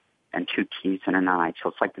R and two T's and an I. So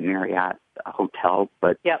it's like the Marriott Hotel,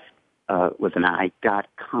 but with an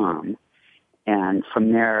I.com. And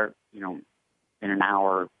from there, in an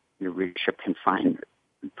hour, your readership can find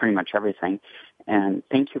pretty much everything. And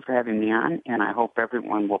thank you for having me on, and I hope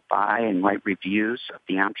everyone will buy and write reviews of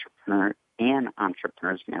the Entrepreneur and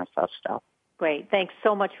Entrepreneur's Manifesto. Great. Thanks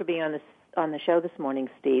so much for being on the show this morning,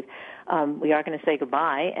 Steve. We are going to say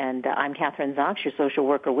goodbye, and I'm Kathryn Zox, your social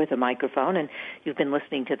worker with a microphone, and you've been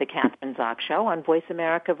listening to The Kathryn Zox Show on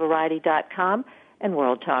VoiceAmericaVariety.com and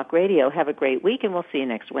World Talk Radio. Have a great week, and we'll see you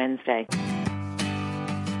next Wednesday.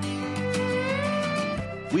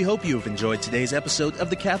 We hope you have enjoyed today's episode of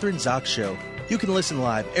The Kathryn Zox Show. You can listen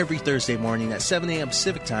live every Thursday morning at 7 a.m.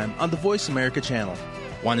 Pacific Time on the Voice America channel.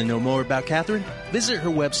 Want to know more about Kathryn? Visit her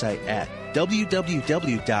website at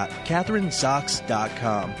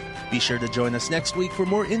www.kathrynzox.com. Be sure to join us next week for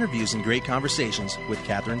more interviews and great conversations with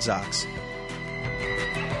Kathryn Zox.